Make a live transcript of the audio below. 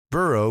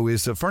Burrow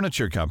is a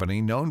furniture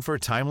company known for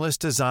timeless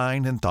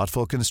design and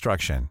thoughtful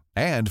construction,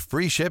 and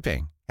free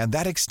shipping, and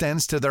that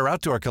extends to their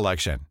outdoor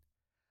collection.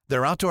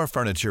 Their outdoor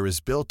furniture is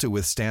built to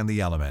withstand the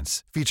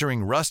elements,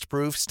 featuring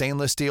rust-proof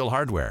stainless steel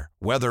hardware,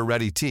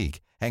 weather-ready teak,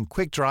 and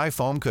quick-dry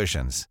foam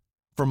cushions.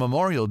 For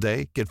Memorial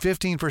Day, get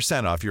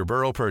 15% off your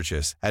Burrow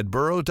purchase at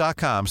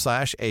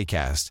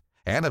burrow.com/ACAST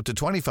and up to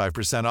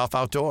 25% off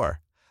outdoor.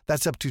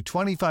 That's up to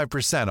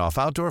 25% off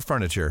outdoor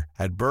furniture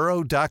at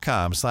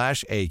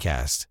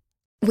burrow.com/ACAST.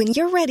 When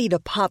you're ready to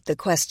pop the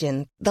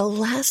question, the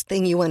last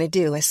thing you want to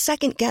do is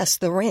second-guess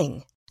the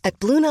ring. At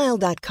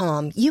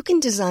BlueNile.com, you can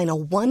design a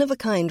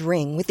one-of-a-kind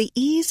ring with the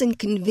ease and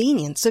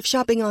convenience of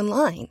shopping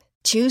online.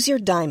 Choose your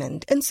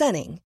diamond and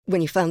setting. When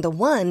you find the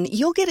one,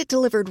 you'll get it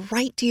delivered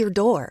right to your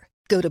door.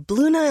 Go to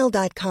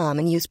BlueNile.com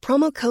and use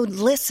promo code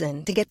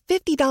LISTEN to get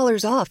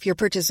 $50 off your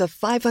purchase of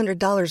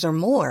 $500 or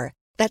more.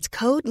 That's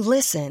code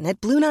LISTEN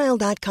at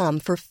BlueNile.com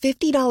for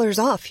 $50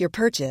 off your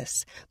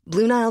purchase.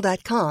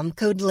 BlueNile.com,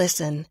 code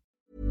LISTEN.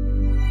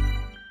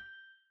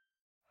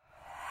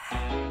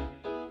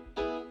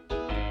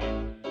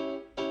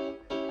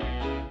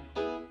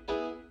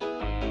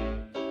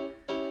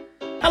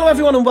 Hello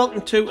everyone and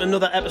welcome to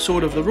another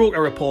episode of the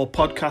Roker Report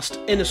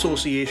podcast in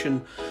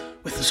association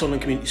with the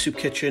Sunderland Community Soup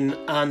Kitchen,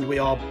 and we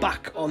are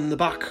back on the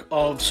back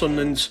of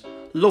Sunderland's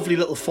lovely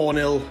little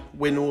 4-0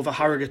 win over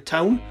Harrogate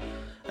Town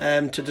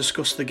to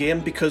discuss the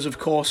game because, of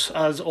course,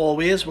 as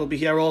always, we'll be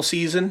here all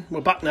season.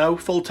 We're back now,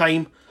 full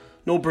time,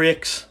 no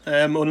breaks,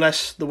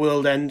 unless the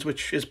world ends,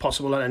 which is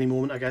possible at any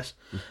moment, I guess.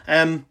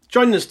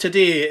 Joining us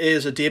today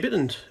is a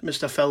debutant,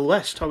 Mr. Phil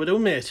West. How are we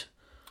doing, mate?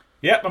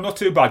 Yep, I'm not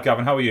too bad,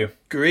 Gavin. How are you?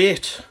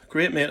 Great,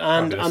 mate.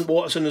 And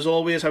Waterson, as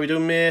always. How are you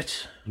doing,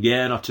 mate?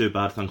 Yeah, not too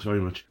bad. Thanks very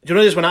much. Do you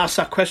know this? When I ask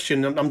that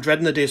question, I'm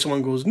dreading the day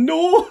someone goes,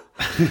 "No,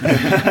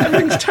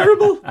 everything's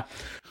terrible."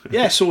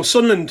 Yeah, so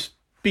Sunderland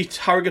beat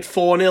Harrogate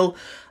 4-0.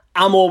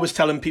 I'm always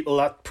telling people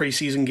that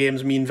pre-season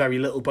games mean very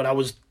little, but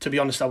to be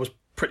honest, I was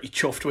pretty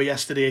chuffed with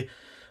yesterday.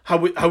 How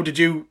did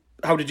you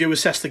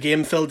assess the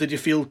game, Phil? Did you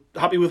feel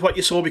happy with what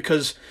you saw?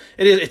 Because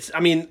it's. I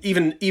mean,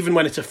 even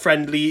when it's a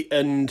friendly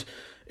and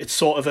it's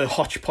sort of a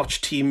hodgepodge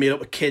team made up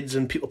of kids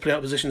and people playing out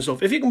of position and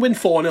stuff. If you can win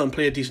 4-0 and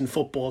play a decent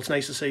football, it's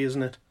nice to see,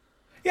 isn't it?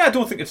 Yeah, I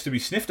don't think it's to be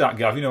sniffed at,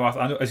 Gav. I know,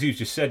 as you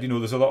just said,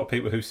 there's a lot of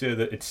people who say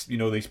that it's,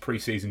 these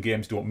pre-season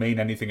games don't mean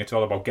anything. It's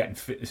all about getting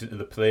fitness into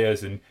the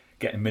players and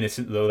getting minutes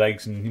into their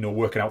legs and,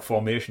 working out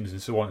formations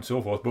and so on and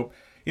so forth. But,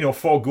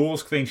 4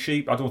 goals, clean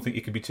sheet, I don't think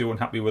you can be too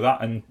unhappy with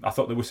that. And I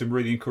thought there were some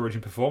really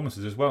encouraging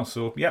performances as well.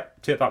 So, yeah,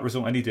 take that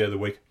result any day of the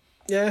week.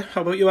 Yeah, how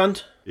about you,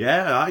 Ant?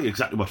 Yeah,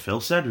 exactly what Phil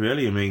said,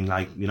 really. I mean,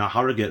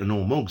 Harrogate are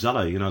no mugs,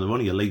 are they? They're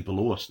only a league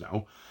below us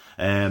now.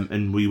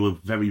 And we were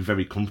very,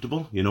 very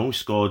comfortable. We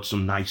scored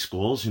some nice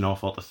goals. I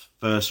thought the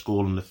first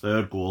goal and the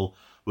third goal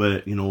were,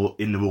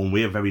 in their own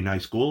way, very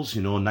nice goals.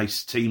 A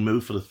nice team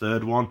move for the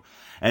third one.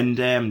 And,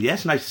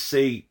 it's nice to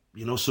see,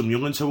 some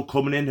young'uns who are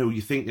coming in who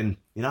you're thinking,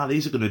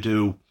 these are going to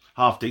do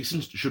half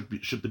decent,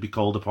 should they be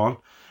called upon.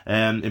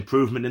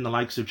 Improvement in the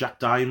likes of Jack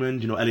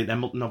Diamond, Elliot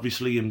Embleton,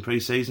 obviously, in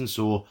pre-season.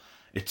 So,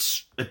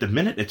 it's at the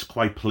minute it's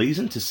quite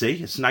pleasing to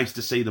see. It's nice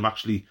to see them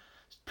actually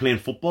playing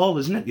football,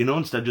 isn't it?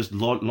 Instead of just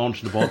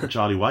launching the ball for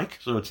Charlie Wyke.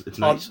 So it's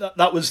nice.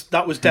 That was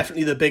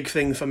definitely the big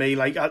thing for me.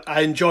 Like I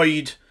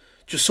enjoyed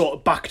just sort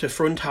of back to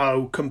front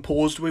how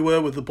composed we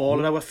were with the ball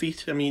at our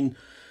feet. I mean,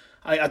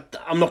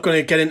 I'm not going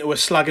to get into a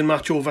slagging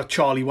match over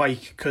Charlie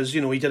Wyke because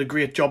he did a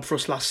great job for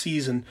us last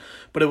season.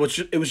 But it was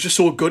just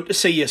so good to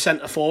see a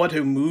centre forward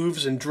who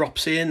moves and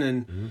drops in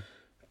and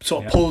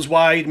sort of pulls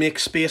wide,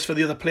 makes space for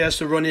the other players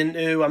to run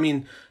into. I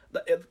mean,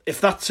 if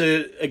that's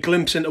a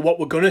glimpse into what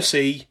we're going to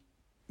see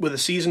with the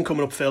season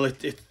coming up, Phil,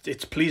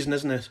 it's pleasing,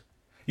 isn't it?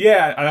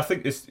 Yeah, and I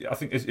think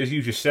as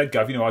you just said,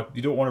 Gav, you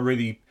don't want to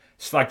really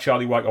slag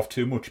Charlie Wyke off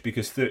too much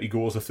because 30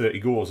 goals are 30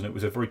 goals, and it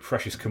was a very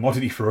precious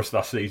commodity for us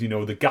last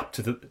season. The gap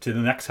to the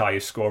next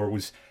highest scorer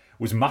was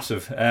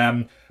massive.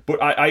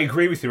 But I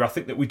agree with you. I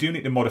think that we do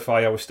need to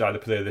modify our style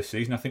of play this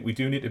season. I think we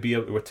do need to be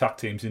able to attack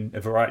teams in a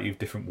variety of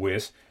different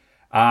ways.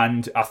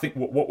 And I think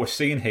what we're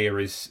seeing here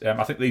is,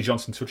 I think Lee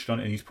Johnson touched on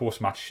it in his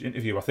post-match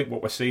interview, I think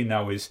what we're seeing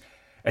now is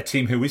a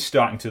team who is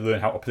starting to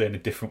learn how to play in a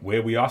different way.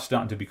 We are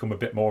starting to become a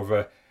bit more of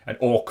an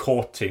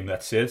all-court team,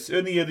 let's say. It's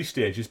in the early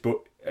stages, but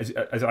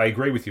as I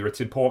agree with you,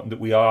 it's important that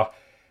we are,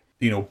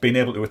 being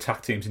able to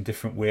attack teams in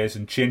different ways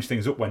and change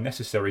things up when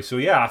necessary. So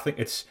yeah,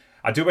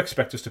 I do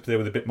expect us to play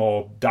with a bit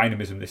more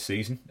dynamism this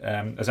season.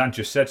 As Ant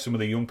just said, some of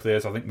the young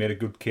players, I think, made a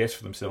good case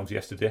for themselves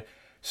yesterday.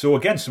 So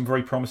again, some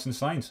very promising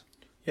signs.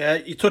 Yeah,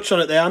 you touched on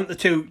it there, the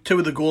two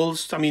of the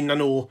goals. I mean, I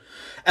know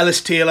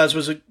Ellis Taylor's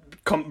was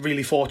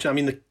really fortunate. I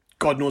mean,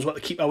 God knows what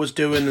the keeper was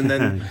doing, and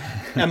then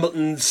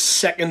Embleton's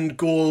second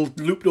goal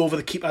looped over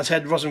the keeper's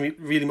head. Wasn't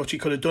really much he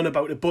could have done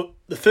about it. But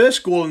the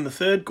first goal and the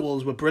third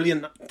goals were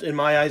brilliant in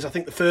my eyes. I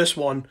think the first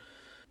one,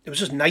 it was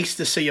just nice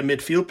to see a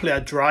midfield player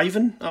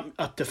driving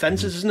at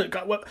defences, isn't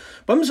it?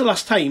 When was the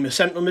last time a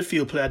central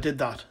midfield player did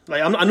that?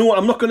 Like, I know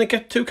I'm not going to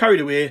get too carried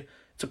away.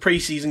 It's a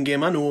pre-season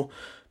game, I know,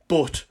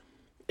 but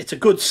it's a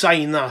good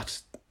sign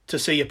that to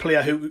see a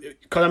player who,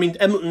 because I mean,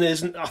 Embleton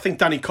isn't, I think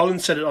Danny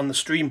Collins said it on the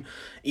stream,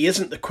 he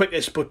isn't the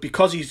quickest, but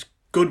because he's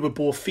good with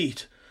both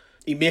feet,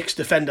 he makes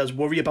defenders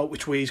worry about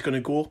which way he's going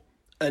to go.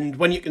 And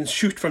when you can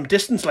shoot from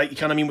distance like you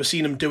can, I mean, we've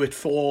seen him do it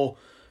for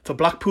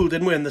Blackpool,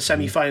 didn't we, in the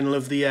semi-final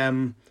of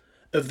the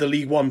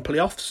League One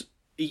playoffs.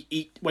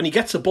 He when he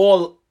gets the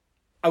ball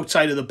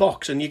outside of the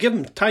box and you give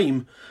him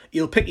time,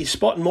 he'll pick his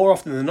spot, and more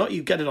often than not,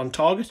 you get it on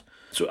target.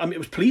 So I mean, it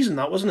was pleasing,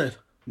 that, wasn't it?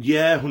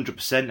 Yeah,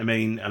 100%. I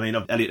mean,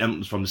 Elliot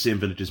Embleton's from the same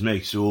village as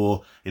me,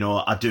 so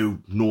I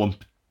do know him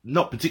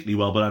not particularly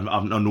well, but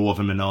I know of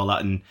him and all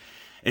that. And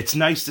it's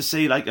nice to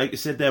see, like you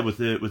said there with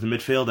the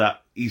midfield,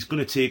 that he's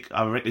going to take.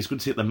 I reckon he's going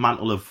to take the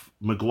mantle of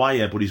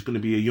Maguire, but he's going to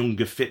be a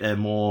younger, fitter,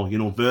 more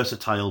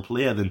versatile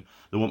player than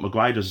what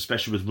Maguire does,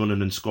 especially with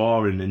running and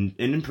scoring. And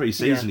in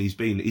pre-season, he's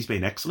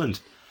been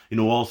excellent.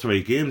 All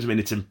 3 games. I mean,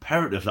 it's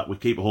imperative that we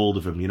keep a hold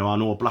of him. I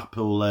know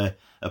Blackpool are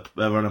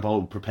on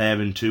about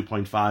preparing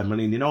 2.5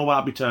 million.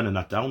 I'd be turning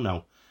that down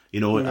now.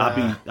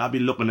 I'd be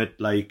looking at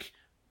like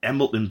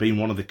Embleton being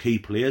one of the key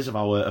players of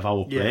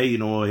our play.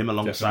 Him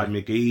alongside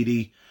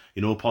McGeady.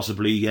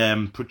 Possibly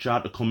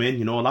Pritchard to come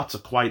in. That's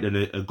quite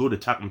a good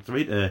attacking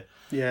three to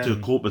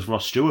cope with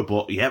Ross Stewart.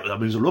 But yeah, I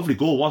mean, it was a lovely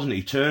goal, wasn't it?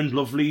 He turned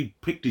lovely,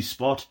 picked his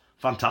spot,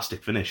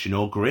 fantastic finish.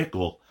 Great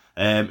goal.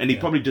 And he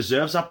probably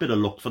deserves that bit of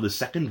luck for the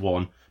second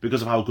one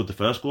because of how good the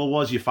first goal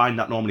was. You find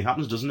that normally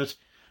happens, doesn't it?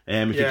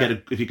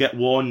 If you get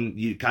one,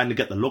 you kind of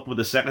get the luck with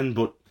the second.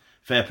 But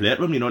fair play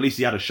to him. At least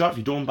he had a shot. If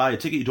you don't buy a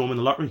ticket, you don't win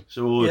the lottery.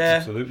 So it's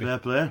absolutely fair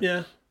play.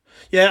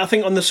 Yeah. I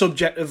think on the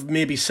subject of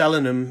maybe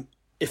selling him,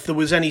 if there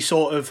was any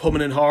sort of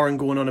humming and hawing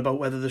going on about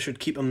whether they should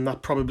keep him,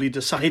 that probably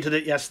decided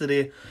it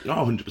yesterday.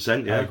 Oh,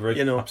 100%. Yeah, I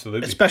agree.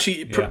 Absolutely.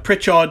 Especially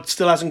Pritchard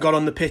still hasn't got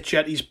on the pitch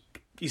yet.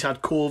 He's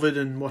had COVID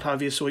and what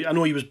have you, so I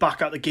know he was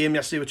back at the game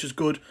yesterday, which is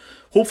good.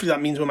 Hopefully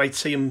that means we might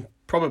see him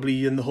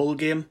probably in the Hull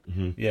game.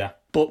 Mm-hmm. Yeah.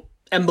 But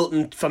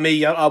Embleton, for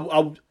me,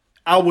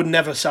 I would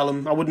never sell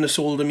him. I wouldn't have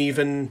sold him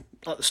even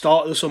at the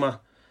start of the summer.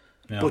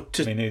 No,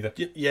 me neither.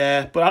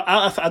 Yeah, but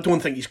I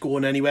don't think he's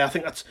going anywhere. I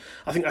think that's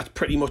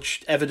pretty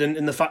much evident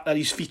in the fact that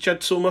he's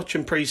featured so much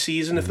in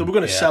pre-season. If they were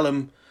going to sell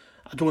him,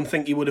 I don't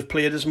think he would have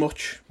played as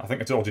much. I think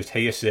it's all just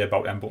hearsay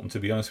about Embleton, to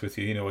be honest with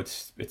you.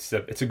 It's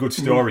a good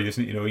story,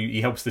 isn't it?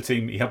 He helps the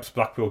team, he helps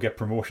Blackpool get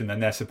promotion, then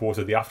they're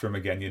supposedly after him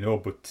again,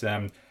 But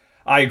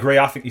I agree,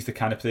 I think he's the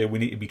kind of player we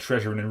need to be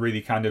treasuring and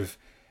really kind of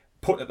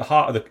put at the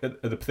heart of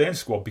the playing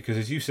squad, because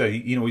as you say,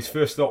 his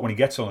first thought when he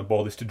gets on the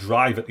ball is to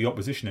drive at the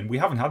opposition, and we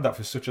haven't had that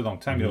for such a long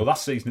time.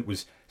 Last season it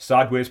was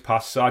sideways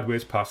pass,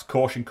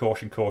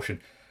 caution.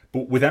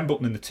 But with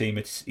Embleton in the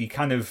team, he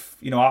kind of,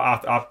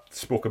 I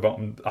spoke about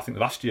him, I think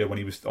last year when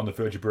he was on the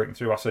verge of breaking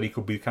through. I said he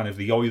could be kind of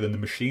the oil in the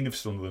machine of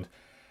Sunderland.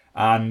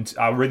 And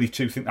I really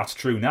too think that's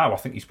true now. I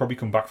think he's probably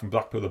come back from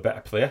Blackpool a better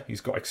player.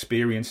 He's got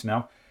experience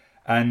now.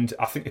 And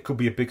I think it could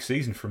be a big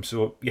season for him.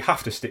 So you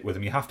have to stick with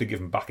him. You have to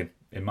give him backing,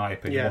 in my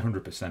opinion,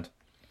 100%.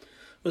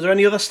 Was there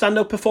any other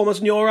standout performers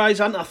in your eyes,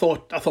 Ant? I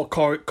thought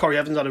Corey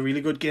Evans had a really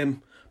good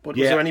game. But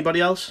was there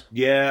anybody else?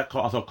 Yeah,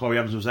 I thought Corey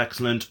Evans was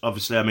excellent.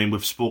 Obviously, I mean,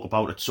 we've spoke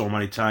about it so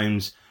many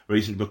times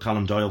recently with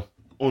Callum Doyle.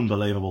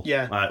 Unbelievable.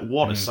 Yeah.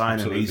 What a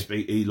signing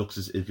he looks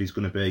as if he's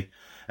going to be.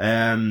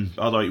 I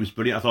thought he was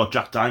brilliant. I thought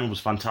Jack Diamond was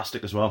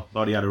fantastic as well. I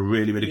thought he had a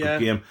really, really good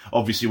game.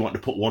 Obviously, wanted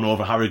to put one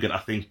over Harrogate, I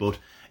think, but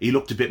he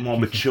looked a bit more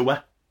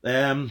mature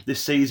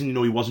this season.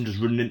 He wasn't just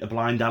running into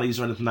blind alleys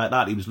or anything like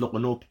that. He was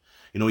looking up.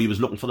 He was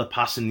looking for the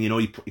passing.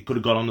 He could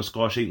have got on the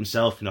score sheet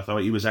himself, and I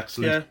thought he was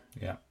excellent.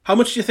 Yeah. How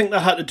much do you think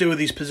that had to do with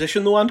his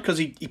position, though, Ant? Because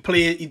he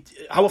played.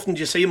 How often do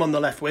you see him on the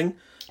left wing?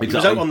 Exactly. He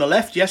was out on the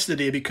left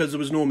yesterday because there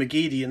was no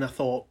McGeady, and I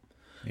thought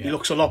he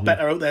looks a lot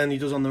better out there than he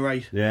does on the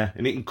right. Yeah,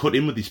 and he can cut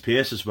in with his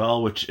pace as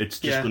well, which it's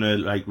just going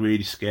to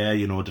really scare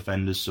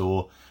defenders.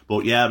 So,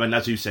 but yeah, I mean,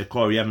 as you said,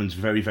 Corey Evans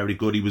very, very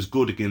good. He was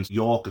good against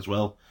York as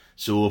well.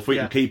 So if we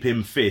can keep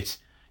him fit,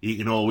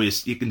 you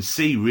can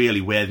see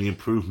really where the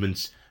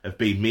improvements have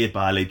been made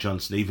by Lee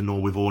Johnson, even though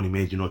we've only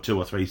made 2 or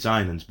 3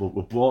 signings. But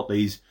we've brought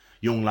these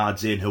young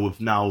lads in who have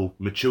now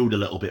matured a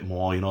little bit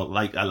more,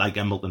 like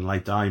Embleton,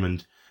 like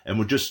Diamond, and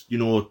we're just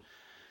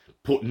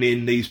putting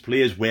in these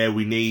players where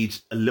we need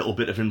a little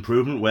bit of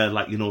improvement. Where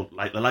like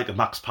the like of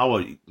Max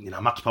Power,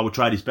 Max Power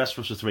tried his best for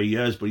us for 3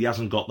 years, but he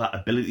hasn't got that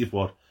ability of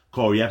what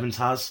Corey Evans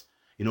has.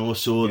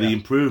 So the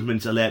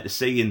improvements are there to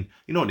see, and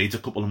it needs a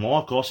couple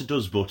more. Of course it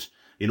does, but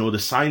the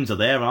signs are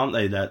there, aren't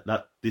they?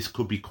 That this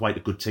could be quite a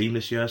good team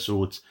this year.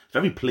 So it's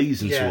very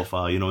pleasing so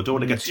far. I don't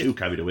want to get too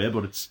carried away,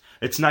 but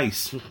it's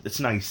nice. It's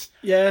nice.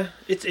 Yeah,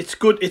 it's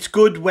good. It's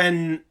good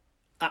when,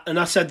 and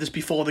I said this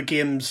before the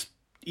game's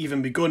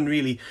even begun.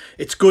 Really,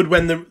 it's good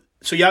when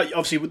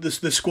obviously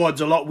the squad's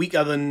a lot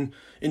weaker than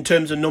in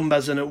terms of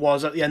numbers than it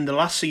was at the end of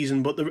last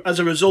season. But as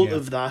a result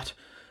of that,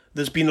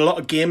 there's been a lot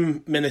of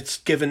game minutes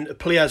given to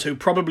players who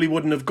probably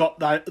wouldn't have got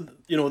that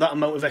that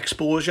amount of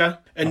exposure.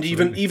 And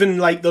even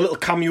like the little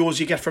cameos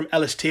you get from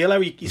Ellis Taylor,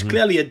 he's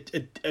clearly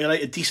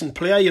a decent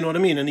player, you know what I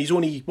mean? And he's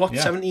only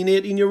 17,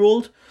 18 year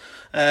old,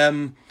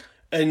 and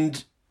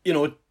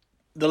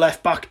the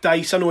left back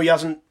Dice. I know he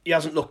hasn't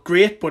looked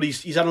great, but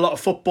he's had a lot of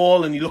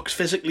football and he looks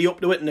physically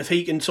up to it. And if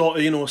he can sort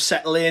of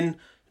settle in,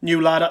 new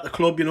lad at the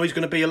club, he's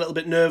going to be a little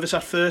bit nervous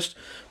at first.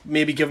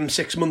 Maybe give him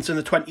 6 months in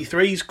the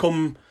 23s.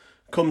 Come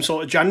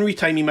sort of January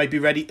time, he might be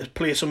ready to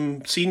play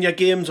some senior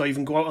games or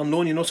even go out on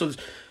loan. So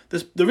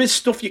there is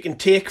stuff you can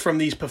take from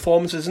these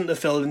performances, isn't there,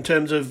 Phil? In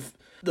terms of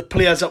the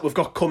players that we've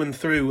got coming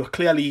through are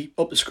clearly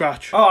up to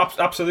scratch. Oh,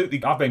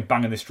 absolutely. I've been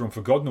banging this drum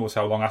for God knows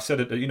how long. I said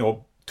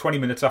it, 20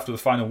 minutes after the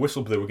final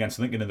whistle blew against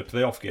Lincoln in the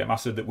playoff game. I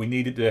said that we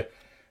needed for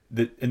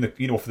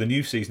the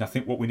new season, I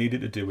think what we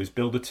needed to do is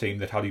build a team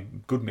that had a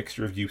good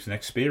mixture of youth and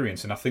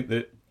experience. And I think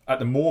that at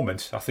the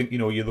moment,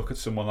 you look at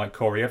someone like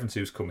Corey Evans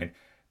who's come in.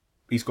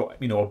 He's got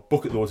a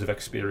bucket loads of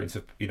experience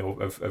of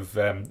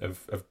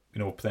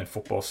playing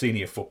football,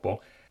 senior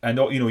football. And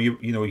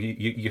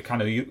you're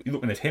kind of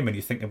looking at him and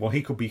you're thinking, well,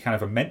 he could be kind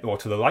of a mentor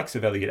to the likes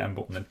of Elliot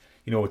Embleton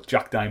and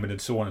Jack Diamond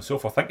and so on and so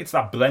forth. I think it's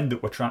that blend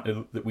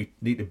that we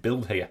need to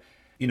build here.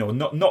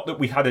 Not that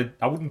we had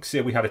I wouldn't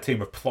say we had a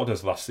team of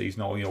plodders last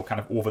season or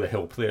kind of over the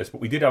hill players,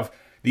 but we did have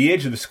the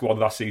age of the squad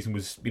last season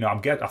was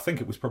I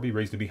think it was probably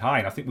reasonably high,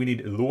 and I think we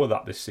need to lower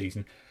that this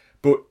season.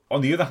 But on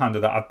the other hand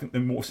of that, I think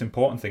the most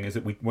important thing is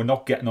that we're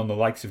not getting on the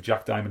likes of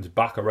Jack Diamond's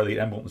back or Elliot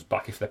Embleton's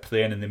back if they're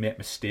playing and they make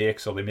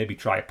mistakes or they maybe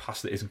try a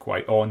pass that isn't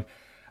quite on.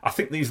 I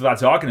think these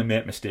lads are going to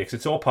make mistakes.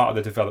 It's all part of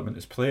the development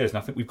as players, and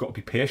I think we've got to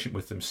be patient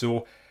with them.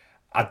 So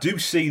I do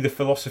see the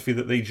philosophy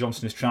that Lee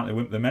Johnson is trying to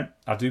implement.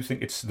 I do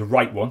think it's the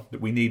right one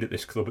that we need at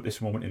this club at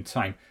this moment in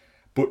time.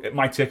 But it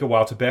might take a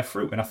while to bear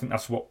fruit, and I think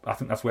that's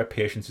where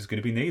patience is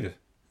going to be needed.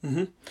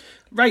 Mm-hmm.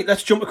 Right,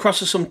 let's jump across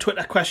to some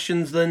Twitter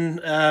questions then.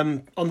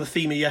 On the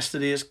theme of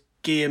yesterday's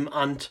game,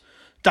 and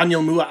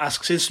Daniel Moore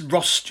asks, is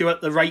Ross Stewart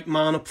the right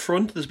man up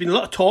front? There's been a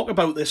lot of talk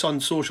about this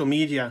on social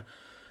media.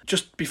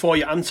 Just before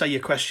you answer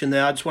your question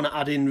there, I just want to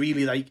add in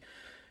really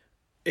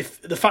if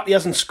the fact he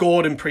hasn't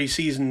scored in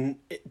pre-season,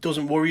 it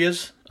doesn't worry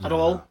us at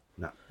all.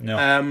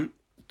 No.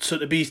 So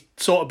to be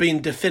sort of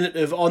being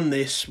definitive on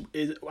this,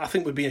 I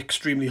think would be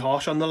extremely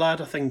harsh on the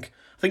lad. I think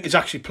he's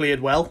actually played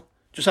well,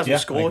 just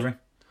hasn't scored. I agree.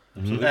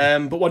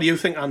 But what do you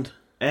think, And?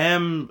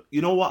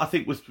 You know what? I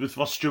think with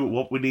Ross Stewart,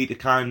 what we need to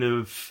kind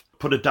of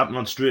put a damper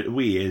on straight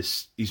away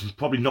is he's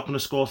probably not going to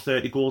score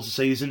 30 goals a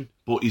season,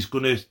 but he's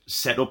going to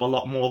set up a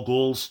lot more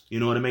goals. You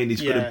know what I mean?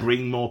 He's going to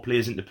bring more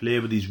players into play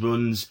with his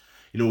runs.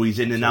 He's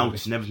in and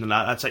out and everything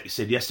like that. That's like you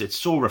said yesterday. It's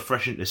so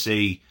refreshing to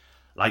see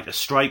like a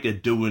striker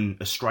doing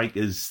a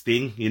striker's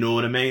thing. You know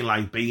what I mean?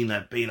 Like being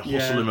a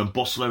hustler and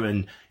bustler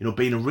and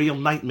being a real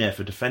nightmare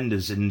for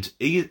defenders. And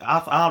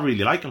I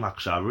really like him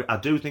actually. I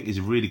do think he's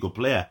a really good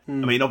player. I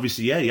mean,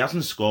 obviously, he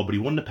hasn't scored, but he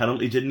won the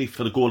penalty, didn't he,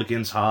 for the goal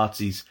against Hearts?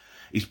 He's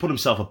put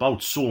himself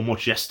about so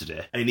much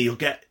yesterday, and he'll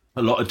get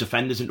a lot of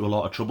defenders into a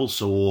lot of trouble.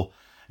 So,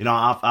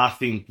 I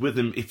think with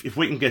him, if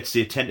we can get,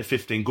 say, 10 to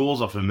 15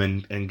 goals off him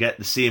and get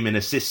the same in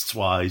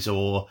assists-wise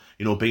or,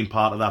 being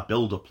part of that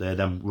build-up there,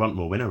 then we're on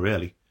to a winner,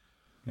 really.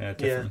 Yeah,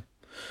 definitely. Yeah.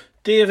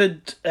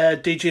 David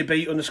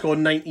DJB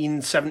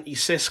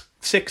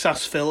 _1976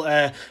 asks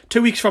Phil,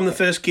 2 weeks from the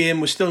first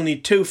game, we still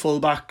need 2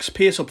 full-backs,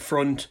 pace up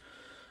front,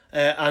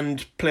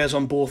 and players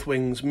on both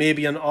wings,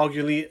 maybe and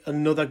arguably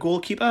another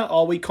goalkeeper.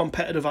 Are we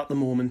competitive at the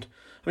moment?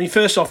 I mean,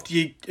 first off, do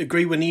you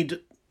agree we need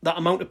that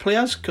amount of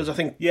players? Because I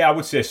think... Yeah, I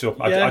would say so.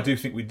 I do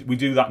think we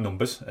do that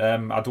numbers.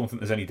 I don't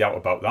think there's any doubt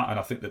about that. And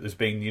I think that there's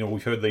been,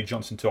 we've heard Lee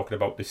Johnson talking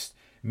about this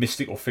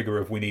mystical figure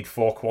of we need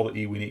 4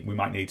 quality, we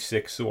might need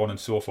 6, so on and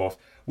so forth.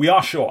 We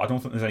are short. I don't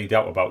think there's any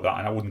doubt about that,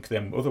 and I wouldn't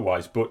claim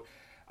otherwise. But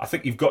I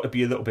think you've got to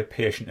be a little bit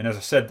patient. And as I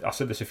said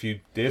this a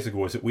few days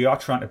ago, is that we are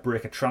trying to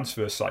break a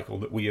transfer cycle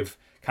that we have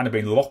kind of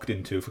been locked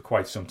into for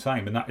quite some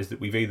time, and that is that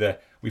we've either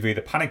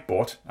panic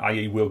bought,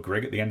 i.e. Will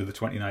Grigg at the end of the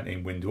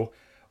 2019 window,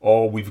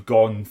 or we've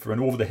gone for an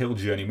over-the-hill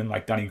journeyman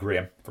like Danny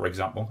Graham, for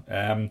example.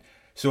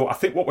 So I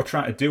think what we're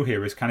trying to do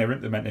here is kind of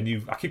implement a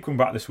new... I keep coming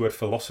back to this word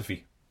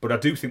philosophy, but I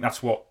do think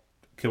that's what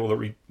Kirill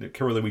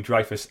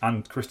Louis-Dreyfus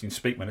and Christian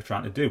Speakman are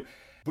trying to do.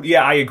 But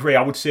yeah, I agree.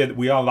 I would say that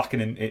we are lacking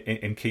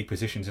in key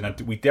positions,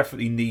 and we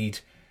definitely need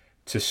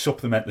to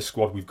supplement the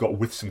squad we've got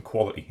with some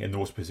quality in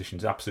those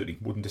positions. Absolutely.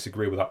 Wouldn't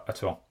disagree with that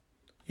at all.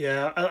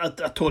 Yeah, I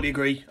totally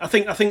agree. I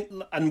think,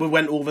 and we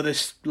went over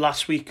this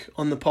last week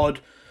on the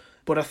pod,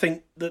 but I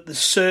think that there's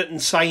certain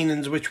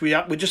signings which we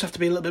just have to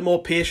be a little bit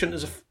more patient.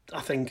 I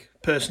think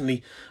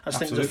personally, I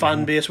think as a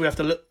fan base we have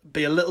to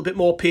be a little bit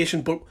more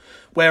patient. But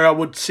where I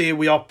would say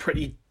we are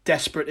pretty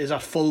desperate is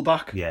at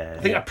fullback. Yeah,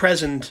 I think at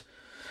present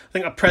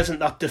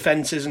that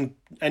defence isn't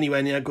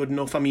anywhere near good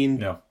enough. I mean,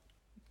 no.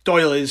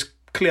 Doyle is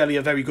clearly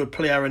a very good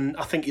player, and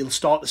I think he'll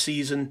start the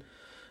season.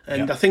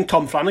 And I think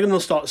Tom Flanagan will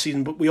start the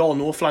season, but we all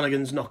know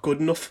Flanagan's not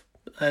good enough.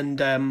 And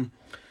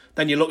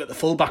then you look at the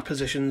full-back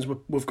positions,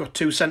 we've got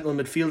 2 central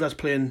midfielders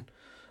playing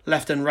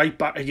left and right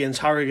back against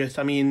Harrogate.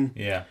 I mean,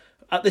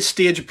 at this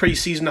stage of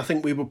pre-season, I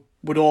think we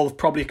would all have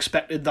probably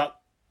expected that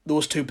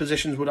those 2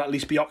 positions would at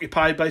least be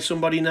occupied by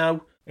somebody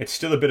now. It's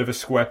still a bit of a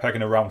square peg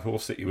in a round hole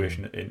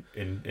situation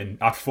in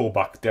at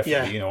full-back,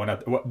 definitely.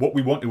 And what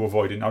we want to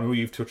avoid, and I know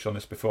you've touched on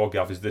this before,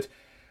 Gav, is that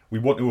we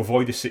want to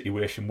avoid a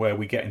situation where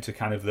we get into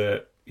kind of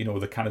the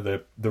the kind of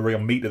the real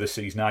meat of the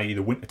season, i.e.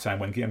 the winter time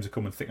when games are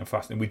coming thick and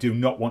fast, and we do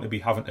not want to be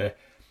having to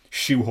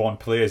shoehorn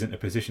players into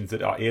positions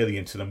that are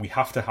alien to them. We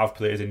have to have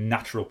players in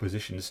natural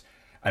positions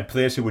and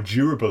players who are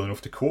durable enough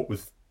to cope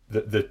with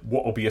the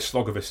what will be a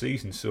slog of a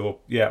season. So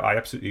yeah, I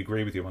absolutely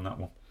agree with you on that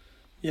one.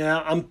 Yeah,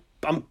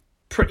 I'm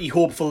pretty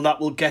hopeful that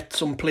we'll get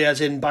some players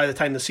in by the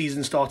time the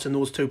season starts in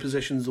those two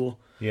positions, though.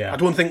 Yeah, I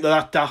don't think they're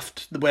that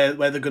daft where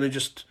they're going to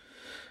just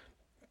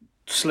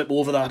slip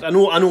over that. I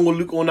know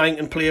Luke O'Nien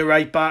can play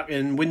right back,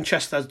 and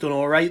Winchester's done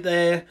all right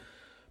there,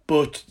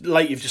 but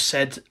like you've just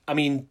said, I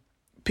mean,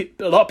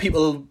 a lot of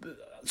people,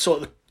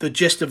 sort of the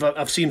gist of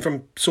I've seen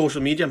from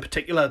social media in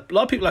particular, a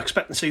lot of people are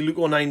expecting to see Luke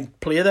O'Nien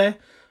play there.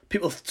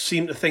 People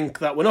seem to think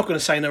that we're not going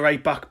to sign a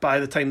right back by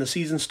the time the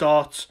season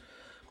starts,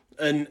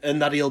 and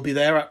that he'll be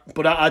there.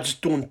 But I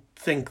just don't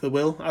think they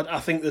will. I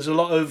think there's a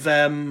lot of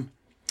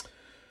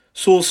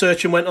soul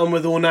searching went on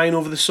with O'Nien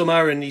over the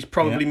summer, and he's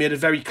probably made it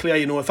very clear,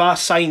 if I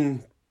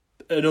sign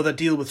another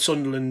deal with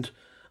Sunderland,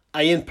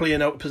 I ain't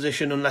playing out of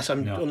position unless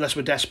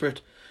we're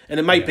desperate. And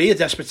it might be a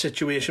desperate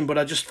situation, but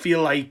I just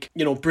feel like,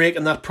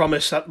 breaking that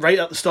promise right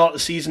at the start of the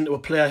season to a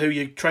player who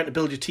you're trying to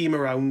build your team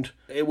around,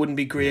 it wouldn't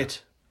be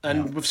great.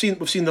 And we've seen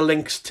the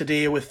links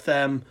today with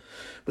the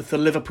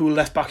Liverpool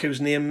left back whose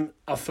name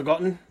I've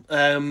forgotten.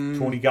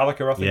 Tony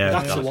Gallagher, I think. Yeah,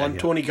 that's the one.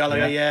 Tony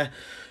Gallagher. Yeah.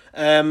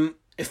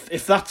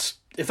 If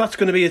that's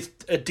going to be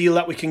a deal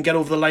that we can get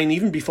over the line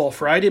even before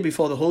Friday,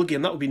 before the whole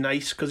game, that would be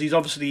nice, because he's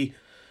obviously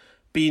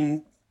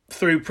been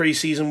through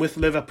pre-season with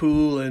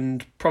Liverpool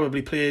and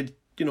probably played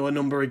a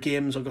number of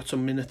games or got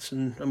some minutes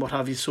and what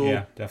have you. So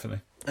yeah,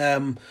 definitely.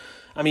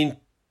 I mean,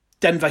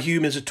 Denver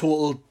Hume is a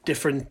total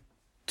different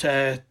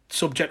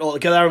subject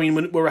altogether. I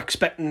mean, we're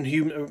expecting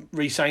Hume to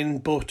re-sign,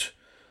 but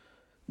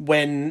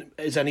when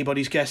is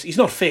anybody's guess? He's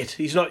not fit.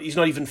 He's not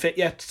even fit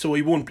yet, so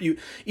he won't.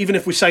 Even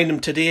if we signed him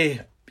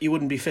today, he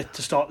wouldn't be fit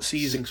to start the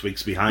season. 6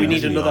 weeks behind. We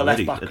need another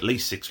left back. At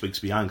least 6 weeks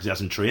behind, because he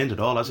hasn't trained at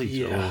all, has he?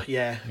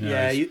 Yeah.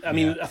 I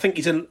mean, I think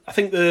he's in.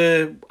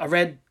 I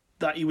read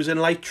that he was in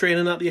light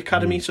training at the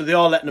academy, so they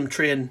are letting him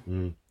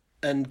train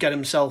and get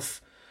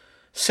himself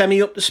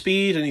semi up to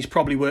speed, and he's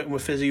probably working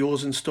with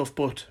physios and stuff.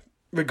 But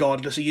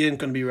regardless, he ain't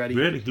going to be ready.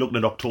 Really, looking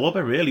at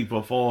October, really,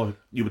 before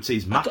you would see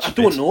his match. I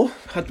don't know.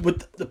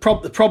 The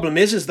problem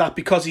is that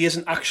because he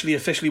isn't actually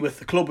officially with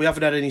the club, we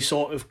haven't had any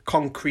sort of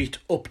concrete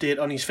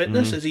update on his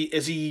fitness.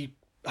 Is he?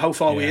 How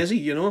far away is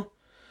he? And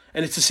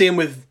it's the same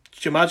with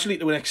Jamajli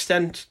to an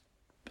extent.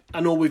 I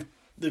know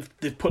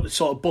they've put a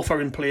sort of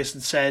buffer in place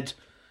and said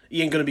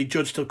he ain't going to be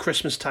judged till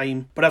Christmas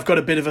time, but I've got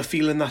a bit of a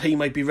feeling that he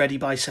might be ready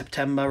by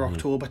September,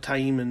 October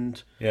time,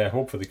 and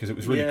hopefully, because it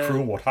was really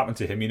cruel what happened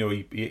to him.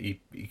 He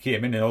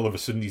came in and all of a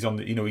sudden he's on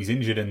he's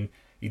injured and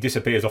he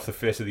disappears off the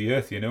face of the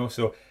earth.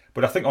 So,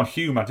 but I think on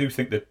Hume, I do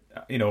think that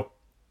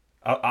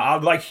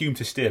I'd like Hume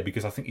to stay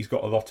because I think he's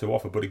got a lot to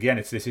offer. But again,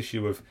 it's this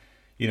issue of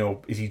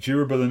is he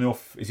durable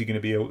enough? Is he going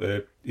to be able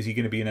to? Is he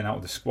going to be in and out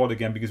of the squad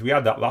again? Because we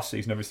had that last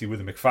season, obviously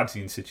with the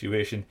McFadzean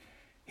situation.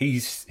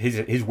 His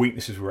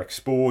weaknesses were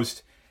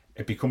exposed.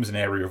 It becomes an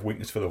area of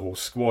weakness for the whole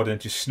squad and it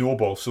just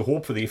snowballs. So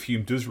hopefully if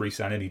Hume does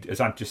re-sign and as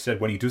Ant just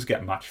said, when he does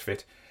get match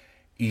fit,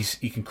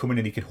 he can come in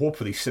and he can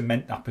hopefully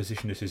cement that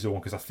position as his own,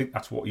 because I think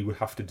that's what he would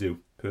have to do,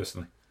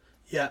 personally.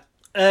 Yeah.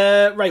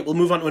 Right, we'll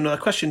move on to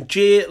another question.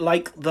 Jay,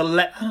 like the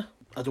letter...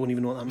 I don't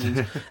even know what that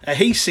means.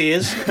 He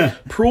says,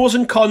 pros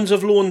and cons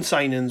of loan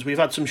signings. We've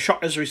had some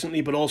shockers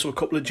recently, but also a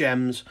couple of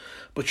gems.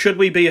 But should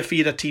we be a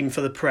feeder team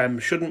for the Prem?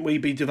 Shouldn't we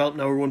be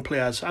developing our own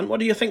players? And what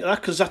do you think of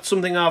that? Because that's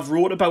something I've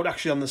wrote about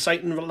actually on the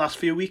site in the last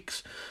few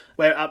weeks,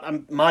 where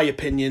my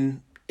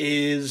opinion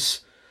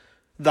is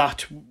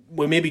that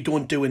we maybe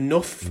don't do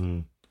enough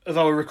of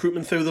our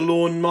recruitment through the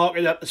loan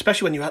market,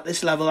 especially when you're at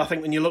this level. I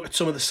think when you look at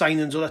some of the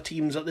signings other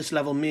teams at this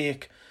level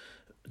make,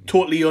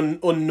 totally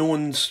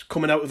unknowns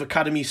coming out of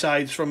academy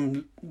sides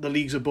from the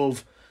leagues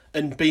above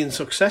and being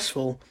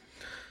successful,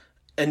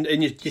 and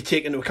you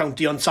take into account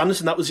Dion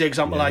Sanderson. That was the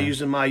example I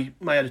used in my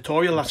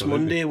editorial last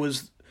Monday.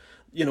 Was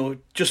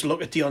just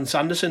look at Dion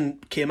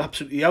Sanderson, came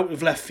absolutely out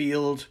of left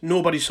field.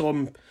 Nobody saw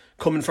him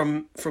coming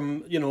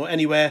from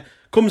anywhere.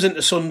 Comes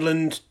into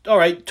Sunderland, all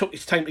right, took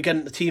his time to get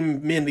into the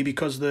team mainly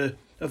because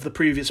of the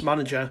previous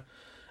manager,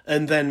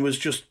 and then was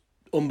just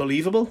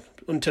unbelievable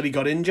until he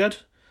got injured.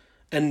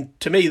 And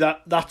to me,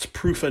 that's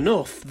proof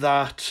enough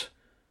that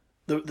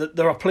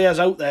there are players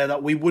out there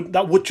that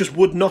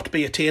would not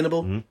be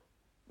attainable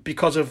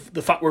because of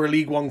the fact we're a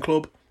League One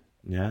club.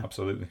 Yeah,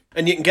 absolutely.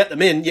 And you can get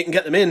them in.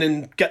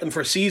 And get them for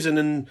a season.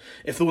 And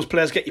if those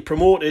players get you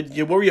promoted,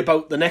 you worry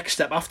about the next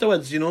step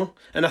afterwards. And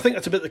I think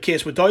that's a bit the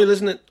case with Doyle,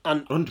 isn't it?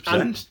 And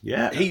 100%.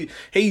 Yeah,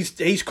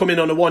 he's come in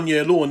on a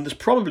 1-year loan. There's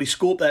probably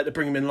scope there to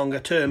bring him in longer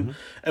term.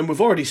 And we've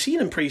already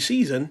seen him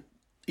pre-season.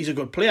 He's a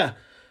good player.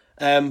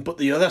 But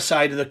the other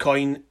side of the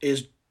coin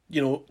is,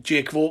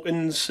 Jake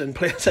Vokins and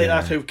players like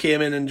that who came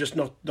in and just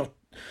not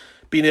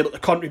being able to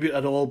contribute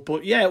at all.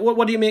 But yeah,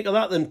 what do you make of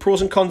that then?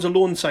 Pros and cons of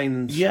loan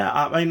signings. Yeah,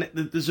 I mean,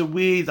 there's a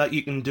way that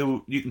you can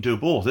do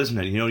both, isn't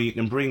it? You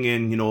can bring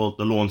in, the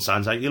loan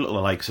signings, like you look at the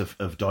likes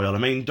of Doyle. I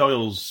mean,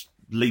 Doyle's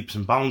leaps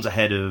and bounds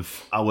ahead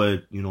of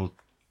our,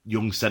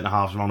 young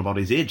centre-halves around about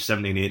his age,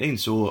 17, 18.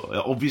 So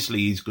obviously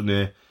he's going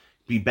to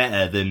be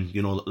better than,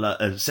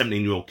 a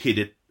 17-year-old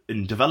kid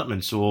in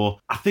development. So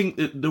I think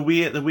that the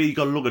way you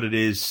got to look at it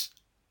is,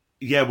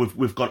 yeah,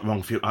 we've got it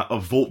wrong.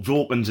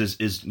 Vokins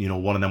is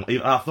one of them.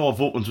 I thought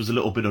Vokins was a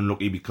little bit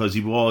unlucky because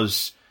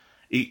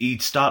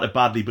he'd started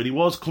badly, but he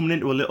was coming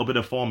into a little bit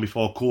of form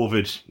before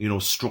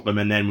COVID, struck him,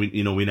 and then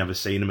we never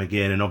seen him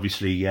again. And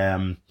obviously,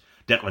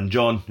 Declan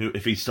John,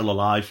 if he's still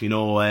alive,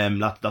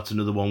 that's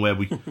another one where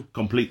we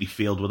completely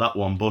failed with that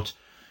one. But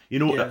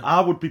I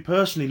would be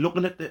personally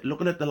looking at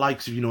the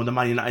likes of the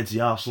Man Uniteds,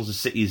 the Arsenals, the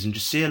Cities, and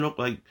just say, look,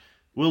 like,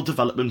 we'll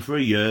develop them for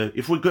a year.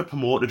 If we get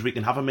promoted, we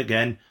can have them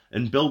again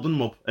and build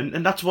them up.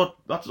 And that's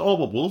all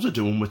what Wolves are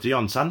doing with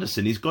Dion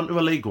Sanderson. He's gone to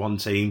a League One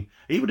team.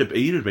 He would have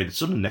been at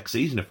Sunderland next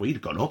season if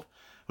we'd gone up,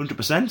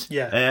 100%.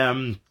 Yeah.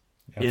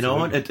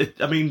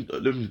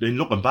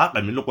 Looking back,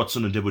 look what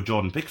Sunderland did with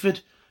Jordan Pickford.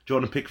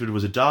 Jordan Pickford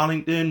was at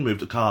Darlington, moved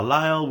to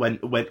Carlisle,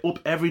 went up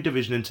every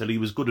division until he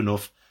was good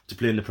enough to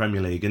play in the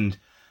Premier League. And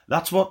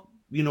that's what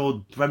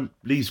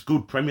these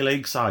good Premier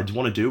League sides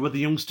want to do with the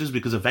youngsters,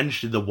 because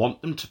eventually they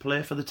want them to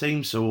play for the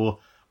team. So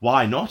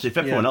why not? If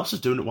everyone else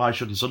is doing it, why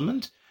shouldn't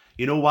Sunderland?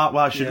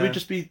 Why should we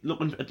just be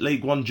looking at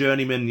League One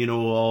journeymen,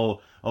 or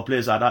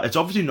players like that? It's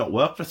obviously not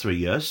worked for 3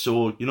 years,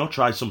 so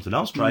try something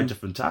else, try a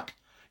different tack,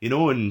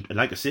 and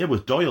like I say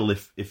with Doyle,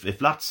 if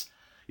that's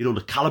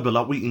the calibre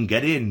that we can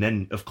get in,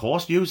 then of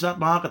course use that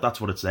market. That's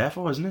what it's there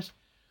for, isn't it?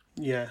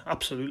 Yeah,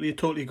 absolutely. I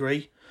totally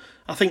agree.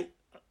 I think,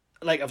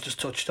 like I've just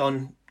touched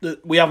on,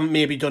 that we haven't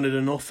maybe done it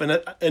enough,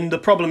 and the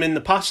problem in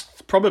the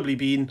past probably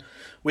been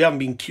we haven't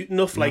been cute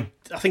enough. Like,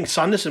 I think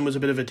Sanderson was a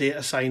bit of a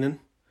data signing.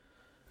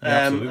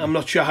 I'm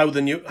not sure how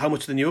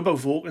much they knew about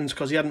Vokins,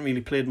 because he hadn't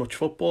really played much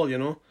football,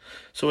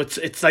 So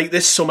it's like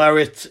this summer,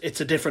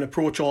 it's a different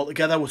approach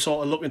altogether. We're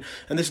sort of looking,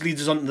 and this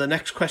leads us on to the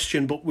next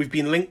question. But we've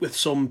been linked with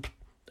some,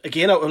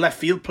 again, out of left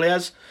field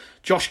players.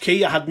 Josh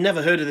Key, I had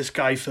never heard of this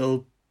guy,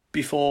 Phil,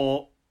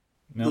 before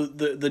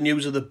the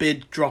news of the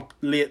bid dropped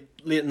late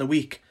in the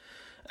week.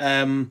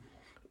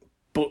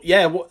 But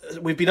yeah,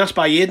 we've been asked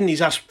by Aidan.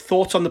 He's asked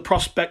thoughts on the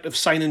prospect of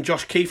signing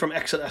Josh Key from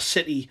Exeter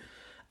City,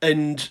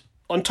 and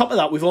on top of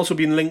that, we've also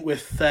been linked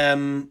with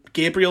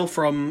Gabriel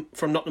from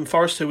Nottingham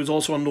Forest, who was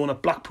also on loan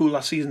at Blackpool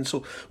last season.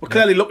 So we're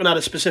clearly looking at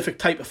a specific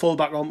type of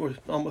fullback, aren't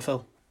we,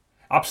 Phil?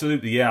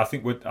 Absolutely, yeah. I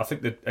think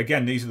that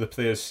again, these are the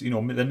players.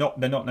 They're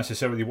not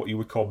necessarily what you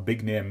would call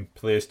big name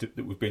players that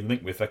we've been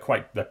linked with.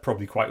 They're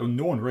probably quite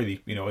unknown,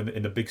 really.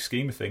 In the big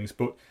scheme of things.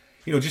 But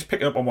just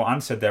picking up on what Anne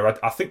said there,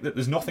 I think that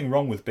there's nothing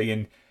wrong with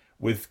being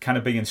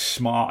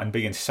smart and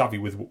being savvy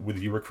with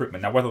your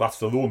recruitment. Now, whether that's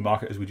the loan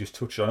market, as we just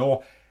touched on,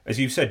 or as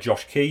you said,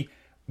 Josh Key,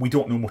 we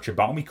don't know much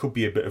about him. He could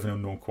be a bit of an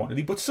unknown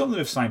quantity, but some that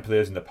have signed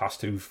players in the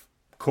past who've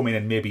come in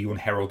and maybe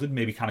unheralded,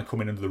 maybe kind of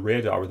come in under the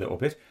radar a little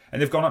bit,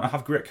 and they've gone on to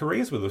have great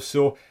careers with us.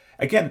 So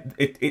again,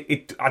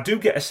 I do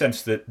get a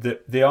sense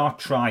that they are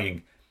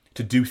trying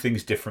to do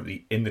things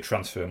differently in the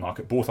transfer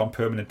market, both on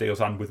permanent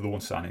deals and with loan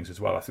signings as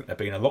well. I think they're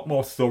being a lot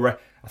more thorough.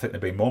 I think they're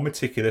being more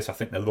meticulous. I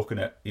think they're looking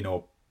at,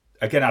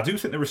 again, I do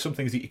think there are some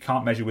things that you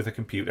can't measure with a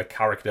computer: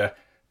 character,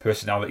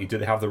 personality, do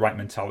they have the right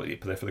mentality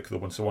to play for the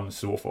club, and so on and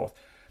so forth.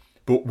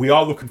 But we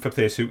are looking for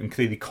players who can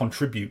clearly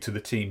contribute to the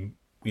team,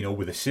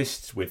 with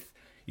assists, with,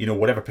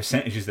 whatever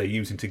percentages they're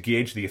using to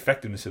gauge the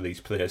effectiveness of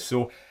these players.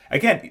 So,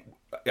 again,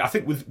 I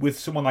think with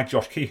someone like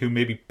Josh Key, who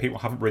maybe people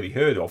haven't really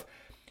heard of,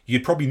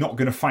 you're probably not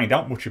going to find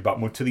out much about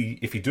him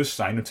if he does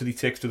sign, until he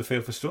takes to the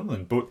field for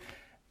Sunderland. But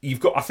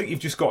I think you've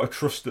just got to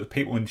trust the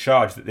people in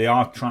charge, that they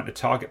are trying to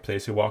target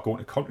players who are going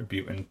to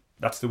contribute, and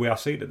that's the way I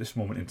see it at this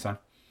moment in time.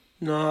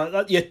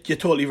 No, you're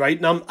totally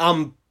right, and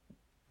I'm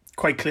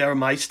quite clear on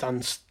my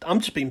stance. I'm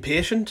just being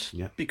patient,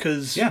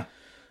 because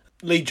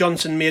Lee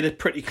Johnson made it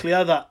pretty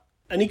clear that,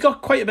 and he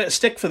got quite a bit of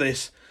stick for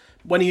this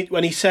when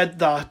he said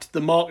that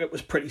the market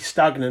was pretty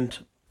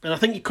stagnant. And I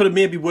think he could have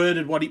maybe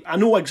worded I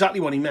know exactly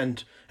what he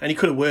meant, and he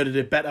could have worded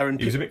it better. And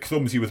he was a bit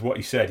clumsy with what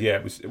he said. Yeah,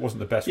 it wasn't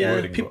the best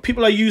wording.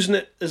 People are using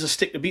it as a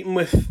stick to beat him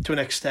with to an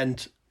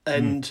extent,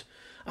 and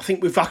I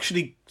think we've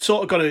actually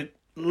sort of got to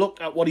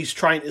look at what he's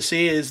trying to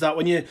say. Is that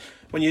when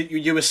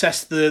you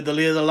assess the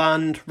lay of the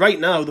land right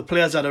now, the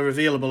players that are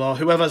available are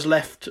whoever's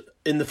left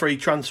in the free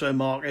transfer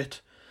market,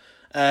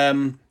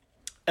 and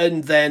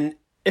then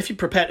if you're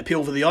prepared to pay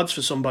over the odds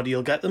for somebody,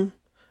 you'll get them.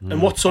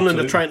 And what Sunderland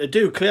are trying to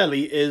do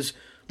clearly is,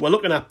 we're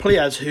looking at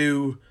players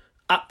who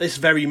at this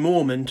very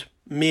moment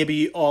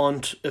maybe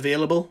aren't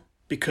available,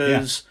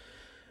 because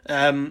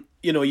all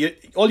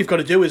you've got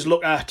to do is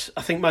look at,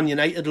 I think Man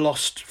United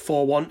lost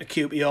 4-1 to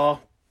QPR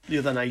the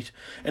other night,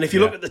 and if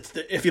you look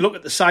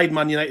at the side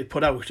Man United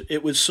put out,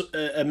 it was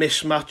a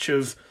mismatch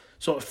of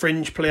sort of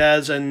fringe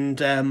players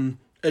and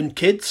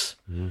kids.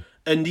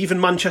 And even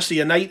Manchester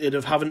United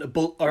are having to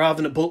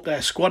bulk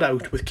their squad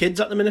out with kids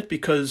at the minute,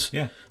 because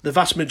the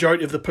vast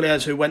majority of the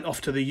players who went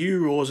off to the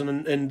Euros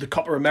and the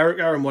Copa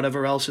America and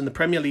whatever else in the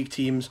Premier League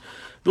teams,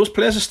 those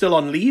players are still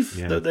on leave.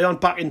 They aren't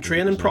back in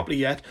training properly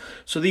yet.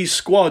 So these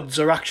squads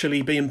are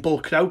actually being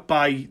bulked out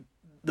by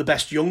the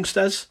best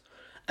youngsters.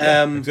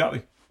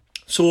 Exactly.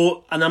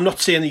 So, and I'm not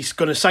saying he's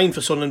going to sign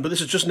for Sunderland, but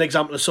this is just an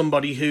example of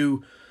somebody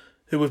who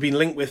we've been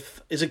linked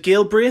with. Is it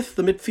Galbraith,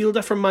 the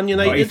midfielder from Man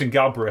United? Ethan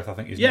Galbraith, I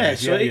think his name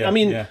is.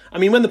 I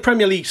mean, when the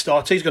Premier League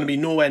starts, he's going to be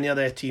nowhere near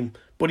their team.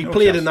 But he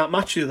played in that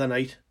match the other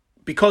night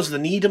because they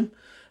need him.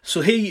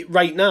 So he,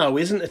 right now,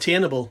 isn't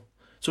attainable.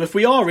 So if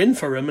we are in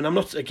for him, and I'm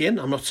not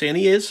saying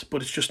he is,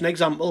 but it's just an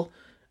example.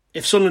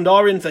 If Sunderland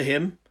are in for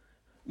him,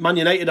 Man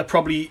United are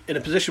probably in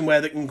a position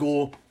where they can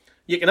go,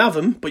 you can have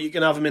him, but you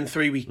can have him in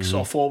 3 weeks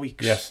or 4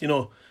 weeks. Yes. You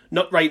know,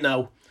 not right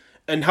now.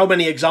 And how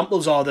many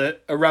examples are there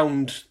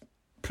around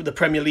the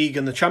Premier League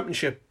and the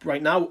Championship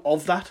right now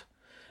of that?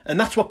 And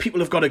that's what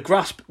people have got to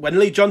grasp. When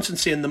Lee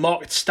Johnson's saying the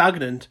market's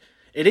stagnant,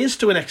 it is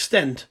to an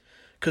extent,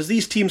 because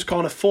these teams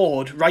can't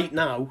afford right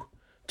now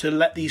to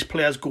let these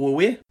players go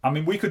away. I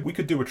mean, we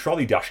could do a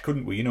trolley dash,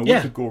 couldn't we? You know, we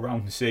could go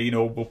around and say, you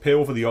know, we'll pay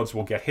over the odds,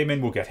 we'll get him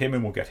in, we'll get him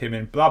in, we'll get him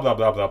in, blah, blah,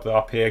 blah, blah,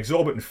 blah, pay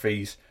exorbitant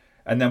fees,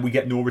 and then we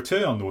get no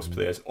return on those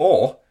players.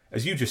 Or,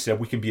 as you just said,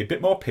 we can be a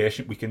bit more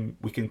patient, we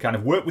can kind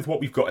of work with what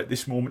we've got at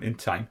this moment in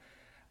time,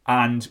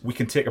 and we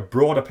can take a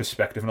broader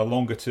perspective and a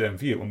longer term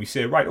view, and we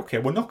say, right, okay,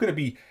 we're not going to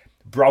be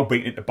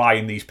browbeaten into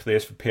buying these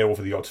players for pay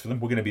over the odds for them.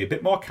 We're going to be a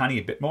bit more canny,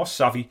 a bit more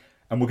savvy,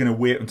 and we're going to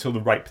wait until the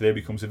right player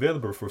becomes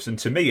available for us. And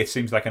to me, it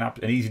seems like an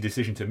easy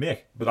decision to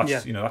make. But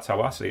that's that's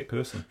how I see it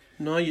personally.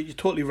 No, you're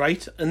totally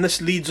right. And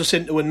this leads us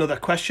into another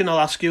question. I'll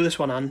ask you this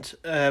one, Ant.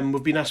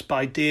 We've been asked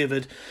by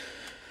David.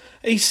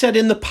 He said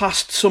in the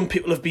past some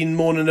people have been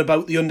moaning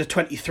about the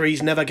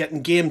under-23s never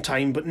getting game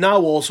time, but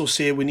now also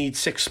say we need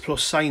 6+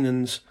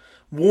 signings.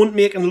 Won't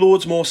making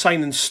loads more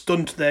signings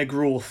stunt their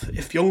growth?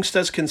 If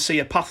youngsters can see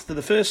a path to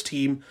the first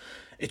team,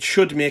 it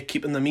should make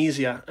keeping them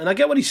easier. And I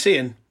get what he's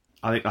saying.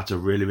 I think that's a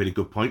really, really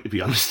good point, to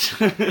be honest.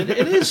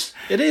 It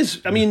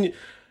is. I mean,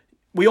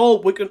 we all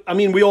look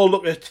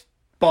at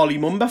Barley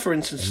Mumba, for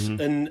instance,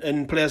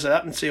 and players like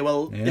that, and say,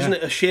 well, isn't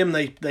it a shame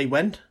they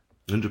went?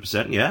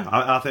 100%, yeah.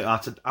 I think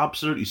that's an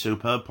absolutely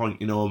superb point.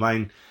 You know, I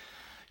mean,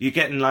 you're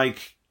getting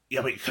like,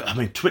 I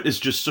mean, Twitter's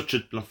just such a,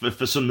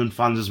 for Sunderland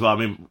fans as well. I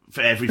mean, for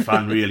every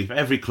fan really, for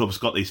every club's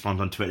got these fans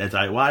on Twitter. It's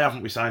like, why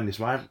haven't we signed this?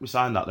 Why haven't we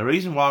signed that? The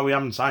reason why we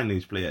haven't signed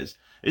these players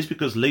is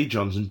because Lee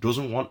Johnson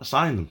doesn't want to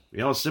sign them. You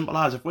know, as simple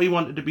as, if we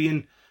wanted to be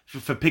in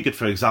for Pickett,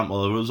 for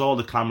example, there was all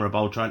the clamour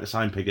about trying to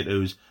sign Pickett,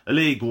 who's a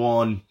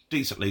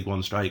decent League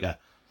One striker.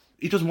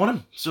 He doesn't want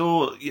him.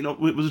 So, you know,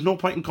 there's no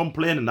point in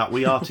complaining that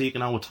we are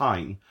taking our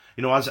time.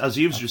 You know, as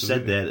you've just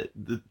said there,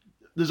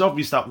 there's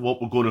obvious that what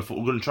we're going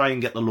to try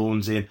and get the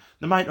loans in.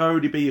 There might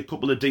already be a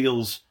couple of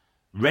deals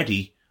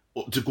ready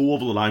to go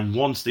over the line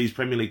once these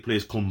Premier League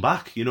players come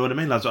back. You know what I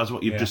mean? That's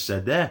what you've just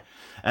said there.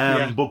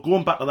 But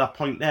going back to that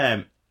point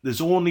there,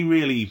 there's only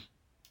really,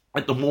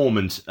 at the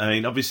moment, I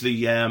mean,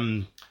 obviously,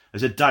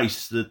 there's a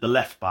Dice, the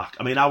left back.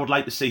 I mean, I would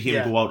like to see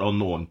him go out on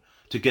loan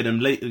to get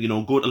him, you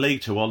know, go to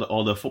League Two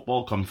or the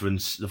football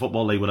conference, the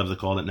football league, whatever they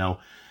call it now,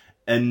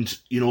 and,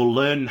 you know,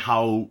 learn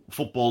how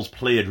football's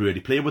played, really.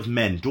 Play with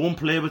men. Don't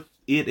play with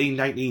 18,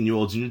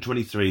 19-year-olds and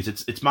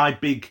U23s. It's my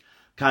big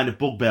kind of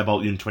bugbear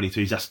about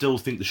U23s. I still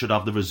think they should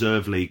have the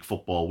reserve league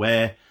football,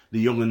 where the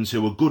young'uns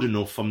who are good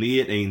enough from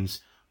the 18s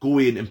go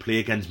in and play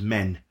against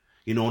men.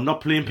 You know, not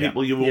playing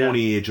people your own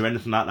age or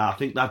anything like that. I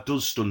think that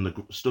does stun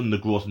the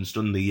growth and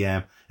stun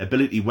the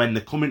ability when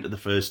they come into the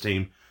first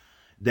team.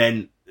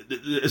 Then,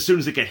 as soon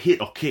as they get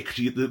hit or kicked,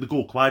 they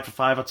go quiet for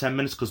 5 or 10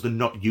 minutes because they're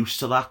not used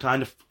to that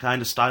kind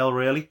of style,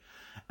 really.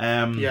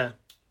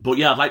 But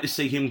yeah, I'd like to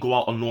see him go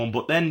out on loan.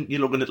 But then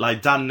you're looking at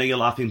like Dan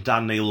Neil. I think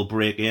Dan Neil will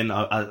break in.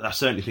 I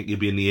certainly think he'll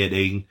be in the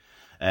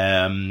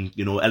 18.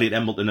 You know, Elliot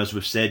Embleton, as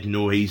we've said, you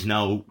know, he's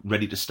now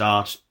ready to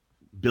start.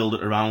 Build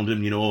it around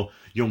him, you know.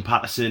 Young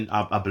Patterson,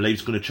 I believe,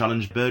 is going to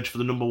challenge Burge for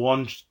the number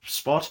 1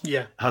 spot.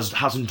 Yeah,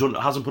 hasn't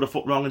put a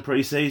foot wrong in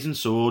pre-season,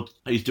 so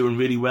he's doing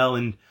really well.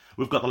 And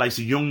we've got the likes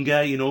of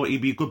Younger, you know,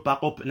 he'd be a good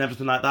backup and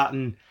everything like that.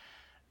 And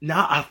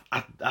now,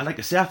 I like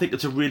I say, I think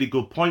it's a really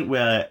good point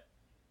where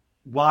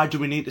why do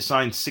we need to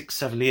sign 6,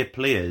 7, 8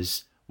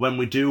 players when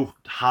we do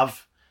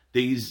have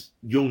these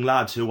young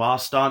lads who are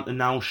starting to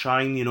now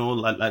shine, you know,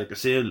 like I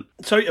say.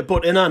 Sorry to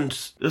butt in, and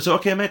it's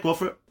okay, mate, go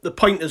for it. The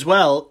point as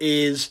well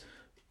is,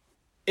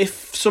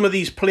 if some of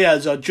these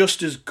players are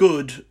just as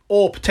good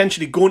or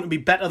potentially going to be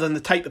better than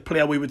the type of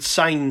player we would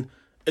sign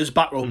as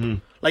backup,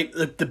 like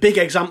the big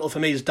example for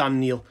me is Dan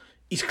Neil.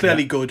 He's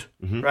clearly good,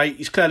 right?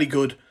 He's clearly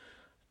good.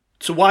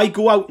 So why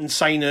go out and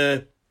sign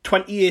a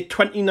 28,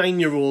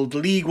 29-year-old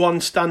League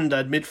One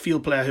standard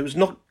midfield player who's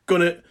not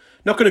gonna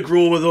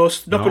grow with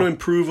us, not going to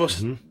improve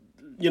us?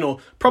 You know,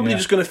 probably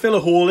just going to fill a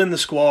hole in the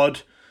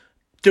squad,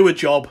 do a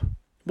job.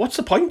 What's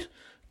the point?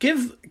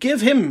 Give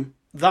him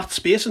that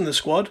space in the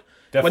squad.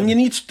 Definitely. When you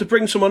need to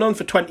bring someone on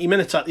for 20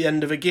 minutes at the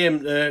end of a game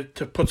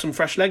to put some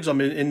fresh legs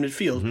on in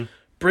midfield,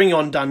 bring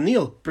on Dan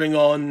Neil. Bring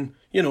on,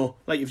 you know,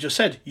 like you've just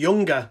said,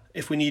 Younger,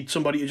 if we need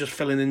somebody to just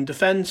fill in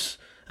defence.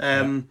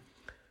 You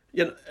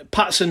know,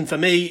 Patterson, for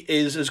me,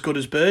 is as good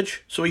as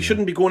Burge, so he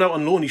shouldn't be going out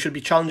on loan. He should be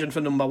challenging for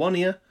number 1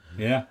 here.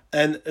 Yeah.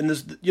 And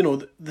there's, you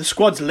know, the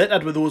squad's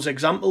littered with those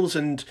examples,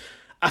 and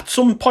at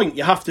some point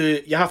you have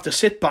to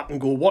sit back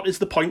and go, what is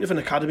the point of an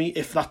academy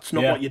if that's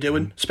not what you're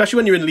doing? Especially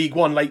when you're in League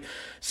One. Like,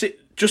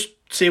 just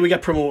say we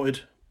get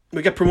promoted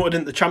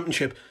into the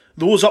Championship.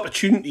 Those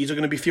opportunities are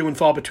going to be few and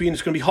far between.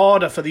 It's going to be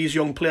harder for these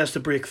young players to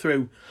break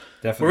through.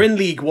 Definitely. We're in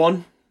League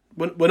One.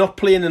 We're not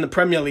playing in the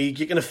Premier League.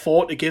 You can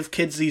afford to give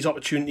kids these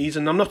opportunities.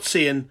 And I'm not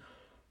saying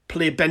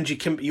play Benji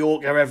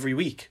Kimpioka every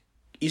week.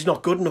 He's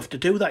not good enough to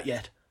do that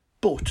yet.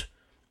 But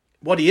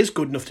what he is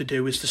good enough to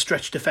do is to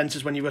stretch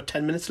defences when you've got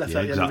 10 minutes left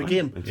at the end of the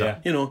game.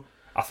 Exactly. You know.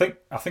 I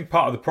think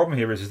part of the problem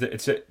here is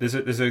that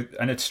there's a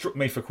and it struck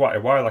me for quite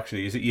a while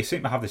actually, is that you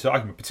seem to have this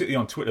argument, particularly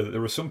on Twitter, that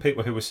there were some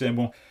people who were saying,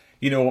 well,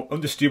 you know,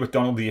 under Stuart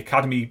Donald, the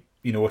academy,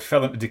 you know, it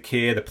fell into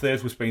decay, the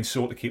players was being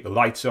sought to keep the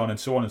lights on and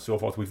so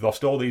forth. We've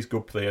lost all these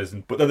good players.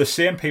 But they're the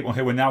same people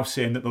who are now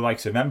saying that the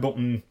likes of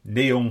Embleton,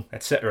 Neil,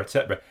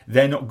 etc.,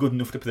 they're not good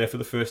enough to play for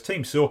the first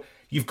team. So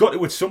you've got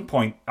to, at some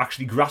point,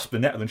 actually grasp the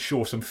nettle and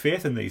show some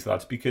faith in these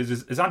lads, because,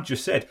 as Ant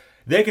just said,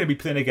 they're going to be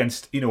playing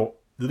against, you know,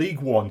 League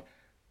One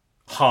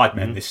hard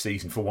men this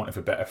season, for want of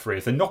a better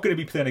phrase. They're not going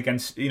to be playing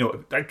against, you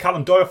know, like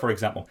Callum Doyle, for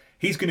example.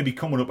 He's going to be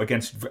coming up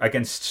against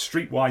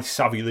streetwise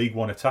savvy League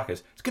One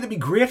attackers. It's going to be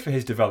great for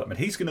his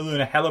development. He's going to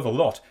learn a hell of a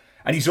lot,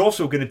 and he's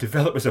also going to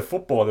develop as a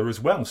footballer as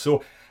well.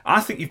 So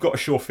I think you've got to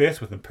show faith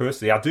with them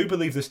personally. I do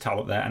believe there's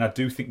talent there, and I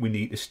do think we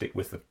need to stick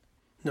with them.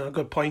 No,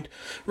 good point.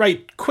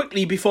 Right,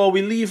 quickly before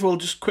we leave, we'll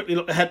just quickly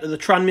look ahead to the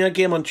Tranmere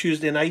game on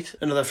Tuesday night.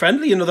 Another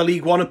friendly, another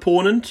League One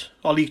opponent,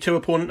 or League Two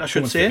opponent, I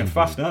should say.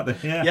 Fast,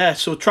 aren't they? Yeah.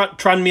 So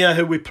Tranmere,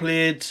 who we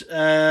played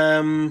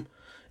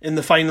in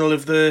the final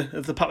of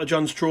the Papa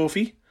John's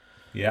Trophy.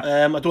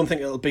 Yeah. I don't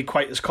think it'll be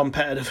quite as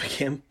competitive a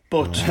game,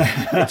 but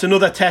it's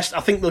another test.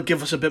 I think they'll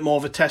give us a bit more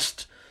of a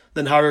test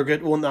than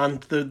Harrogate, won't they?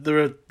 And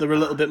they're a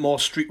little bit more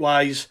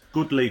streetwise.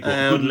 Good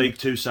League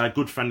Two side,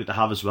 good friendly to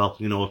have as well.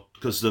 You know,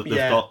 because they've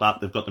got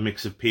that, they've got the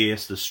mix of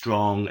pace, they're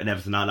strong and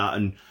everything like that.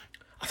 And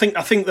I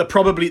think they're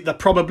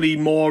probably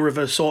more of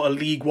a sort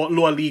of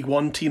lower League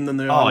One team than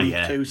they are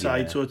League Two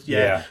side. So it's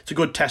a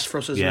good test for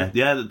us, isn't it?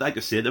 Yeah, like I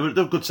say, they're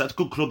a good set,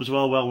 good club as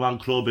well, well-run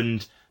club,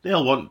 and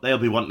they'll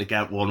be wanting to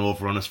get one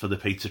over on us for the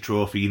pizza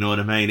trophy. You know what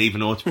I mean?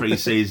 Even though it's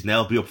pre-season,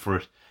 they'll be up for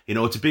it. You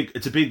know, it's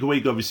a big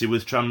week obviously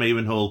with Tranmere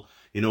and Hull.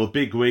 You know, a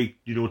big week,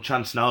 you know,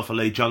 chance now for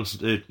Lee Johnson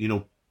to, you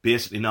know,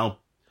 basically now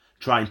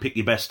try and pick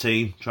your best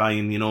team, try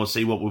and, you know,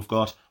 see what we've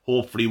got.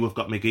 Hopefully we've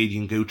got McGeady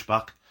and Gooch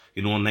back,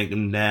 you know, and they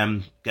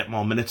can get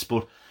more minutes.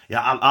 But,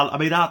 yeah, I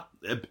mean,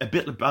 a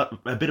bit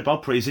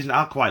about pre-season,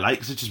 I quite like,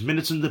 because it's just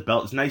minutes under the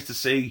belt. It's nice to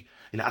see,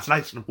 you know, it's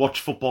nice to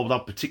watch football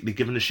without particularly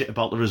giving a shit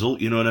about the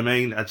result, you know what I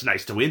mean? It's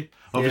nice to win,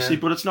 obviously,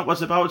 but it's not what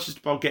it's about. It's just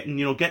about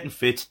getting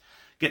fit,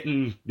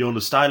 getting, you know,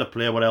 the style of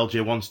play, what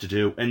LJ wants to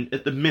do. And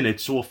at the minute,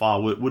 so far,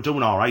 we're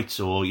doing all right.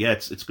 So, yeah,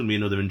 it's going to be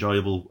another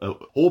enjoyable,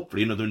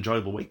 hopefully another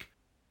enjoyable week.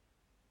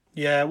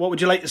 Yeah, what would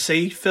you like to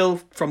see, Phil,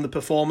 from the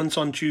performance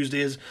on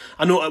Tuesday?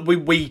 I know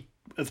we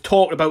have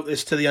talked about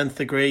this to the nth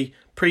degree.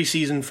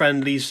 Pre-season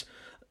friendlies,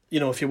 you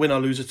know, if you win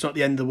or lose, it's not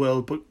the end of the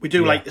world. But we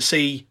do like to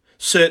see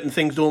certain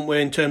things, don't we,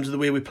 in terms of the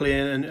way we play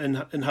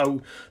and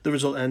how the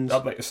result ends.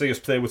 I'd like to see us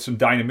play with some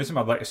dynamism.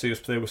 I'd like to see us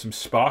play with some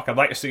spark. I'd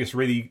like to see us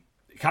really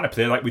kind of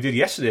play like we did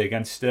yesterday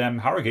against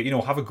Harrogate. You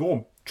know, have a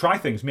go, try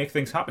things, make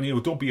things happen. You know,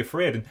 don't be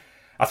afraid. And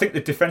I think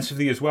that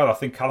defensively as well, I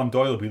think Callum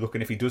Doyle will be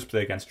looking, if he does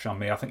play against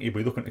Tranmere, I think he'll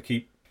be looking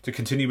to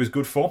continue his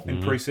good form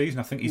in pre-season.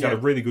 I think he's had a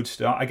really good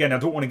start. Again, I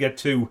don't want to get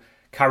too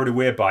carried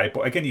away by it,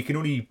 but again, you can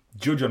only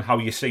judge on how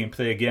you see him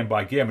play game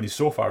by game, and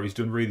so far he's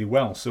done really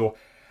well. So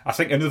I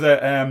think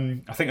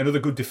another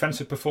good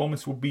defensive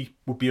performance would be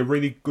a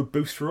really good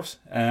boost for us.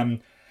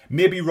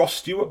 Maybe Ross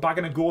Stewart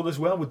bagging a goal as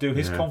well would do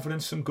his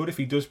confidence some good if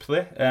he does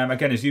play.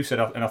 Again, as you said,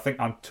 and I think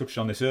I touched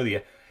on this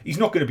earlier, he's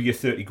not going to be a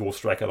 30-goal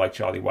striker like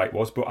Charlie White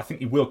was, but I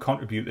think he will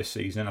contribute this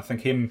season. And I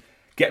think him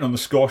getting on the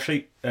score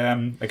sheet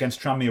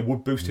against Tranmere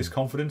would boost his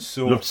confidence.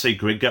 So love to see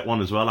Greg get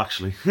one as well,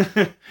 actually. It'd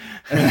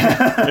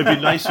be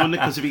nice, wouldn't it?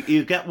 Because if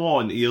he'll get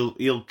one,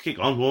 he'll kick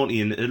on, won't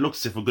he? And it looks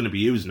as if we're going to be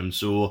using him,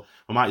 so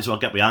we might as well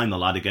get behind the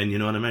lad again, you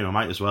know what I mean? We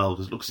might as well,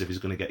 because it looks as if he's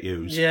going to get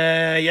used.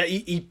 Yeah,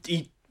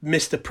 he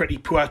missed a pretty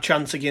poor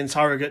chance against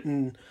Harrogate,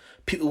 and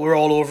people were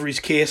all over his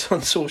case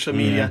on social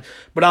media.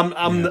 But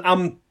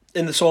I'm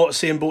in the sort of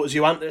same boat as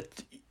you, Ant.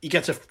 He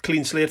gets a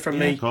clean slate from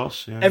me. Of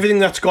course, yeah. Everything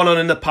that's gone on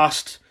in the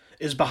past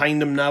is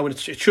behind him now, and it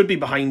should be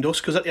behind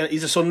us, because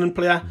he's a Sunderland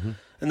player.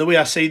 And the way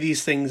I say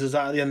these things is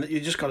that at the end, you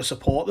just got to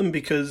support them,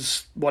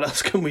 because what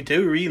else can we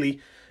do,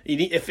 really?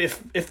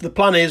 If the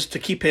plan is to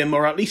keep him,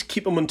 or at least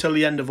keep him until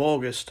the end of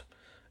August,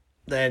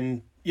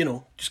 then, you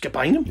know, just get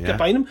behind him. Get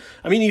behind him.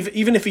 I mean,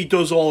 even if he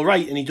does all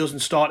right and he doesn't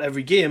start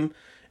every game,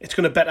 it's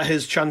going to better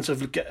his chance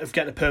of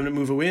getting a permanent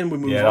move away, and we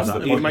move on,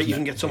 and we might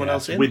even get someone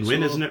else in.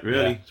 Win-win, isn't it,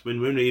 really? It's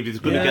win-win. Either he's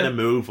going to get a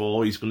move,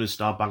 or he's going to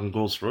start bagging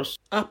goals for us.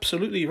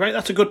 Absolutely, right.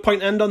 That's a good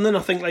point to end on then.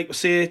 I think, like we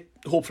say,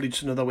 hopefully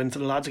just another win for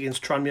the lads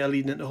against Tranmere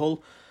leading into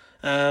Hull.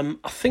 I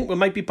think we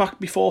might be back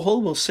before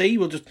Hull. We'll see.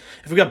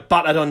 If we get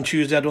battered on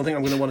Tuesday, I don't think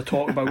I'm going to want to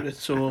talk about it.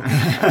 So,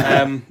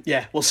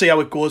 we'll see how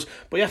it goes.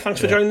 But yeah,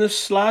 thanks for joining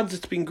us, lads.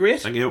 It's been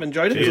great. Thank you. I've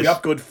enjoyed it. Cheers.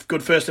 It was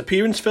good first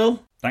appearance,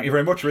 Phil. Thank you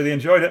very much. Really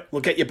enjoyed it.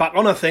 We'll get you back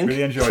on, I think.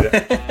 Really enjoyed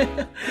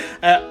it.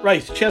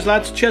 Right, cheers,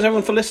 lads. Cheers,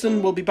 everyone, for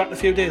listening. We'll be back in a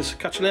few days.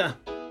 Catch you later.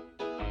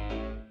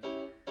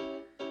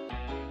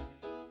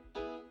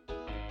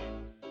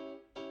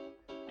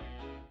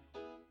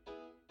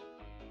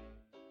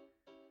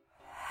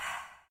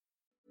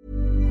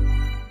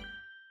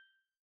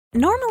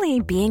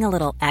 Normally, being a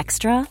little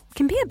extra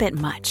can be a bit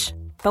much.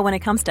 But when it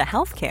comes to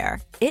healthcare,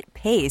 it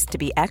pays to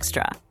be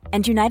extra.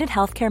 And United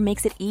Healthcare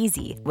makes it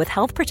easy with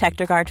Health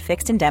Protector Guard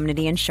fixed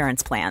indemnity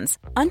insurance plans.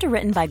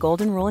 Underwritten by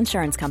Golden Rule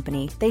Insurance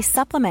Company, they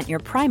supplement your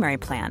primary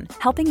plan,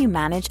 helping you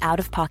manage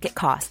out-of-pocket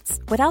costs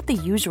without the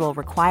usual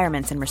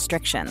requirements and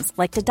restrictions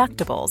like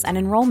deductibles and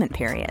enrollment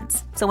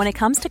periods. So when it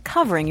comes to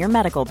covering your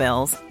medical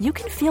bills, you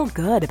can feel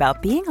good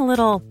about being a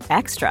little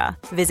extra.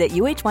 Visit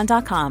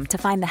uh1.com to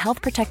find the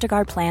Health Protector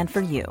Guard plan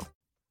for you.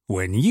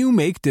 When you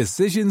make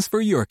decisions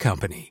for your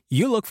company,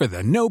 you look for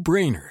the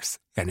no-brainers.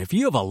 And if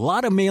you have a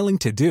lot of mailing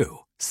to do,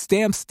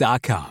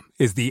 Stamps.com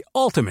is the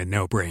ultimate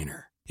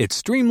no-brainer. It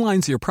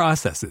streamlines your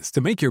processes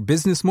to make your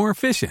business more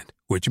efficient,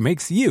 which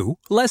makes you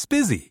less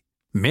busy.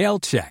 Mail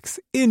checks,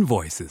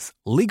 invoices,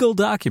 legal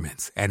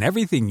documents, and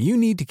everything you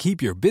need to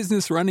keep your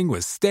business running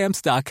with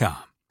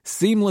Stamps.com.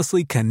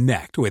 Seamlessly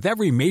connect with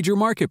every major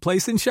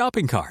marketplace and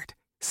shopping cart.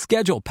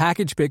 Schedule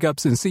package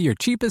pickups and see your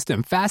cheapest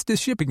and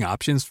fastest shipping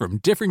options from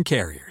different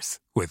carriers,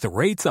 with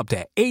rates up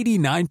to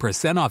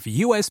 89% off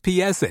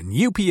USPS and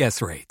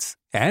UPS rates.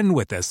 And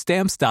with the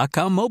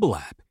Stamps.com mobile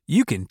app,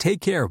 you can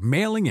take care of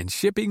mailing and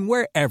shipping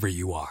wherever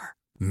you are.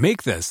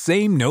 Make the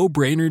same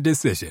no-brainer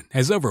decision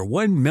as over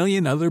 1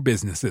 million other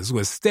businesses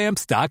with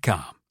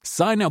Stamps.com.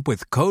 Sign up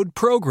with code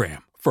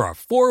PROGRAM for a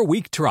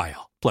 4-week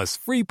trial, plus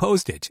free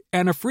postage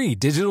and a free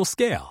digital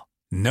scale.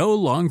 No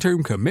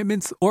long-term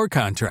commitments or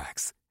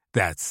contracts.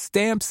 That's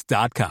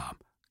Stamps.com.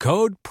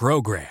 Code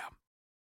PROGRAM.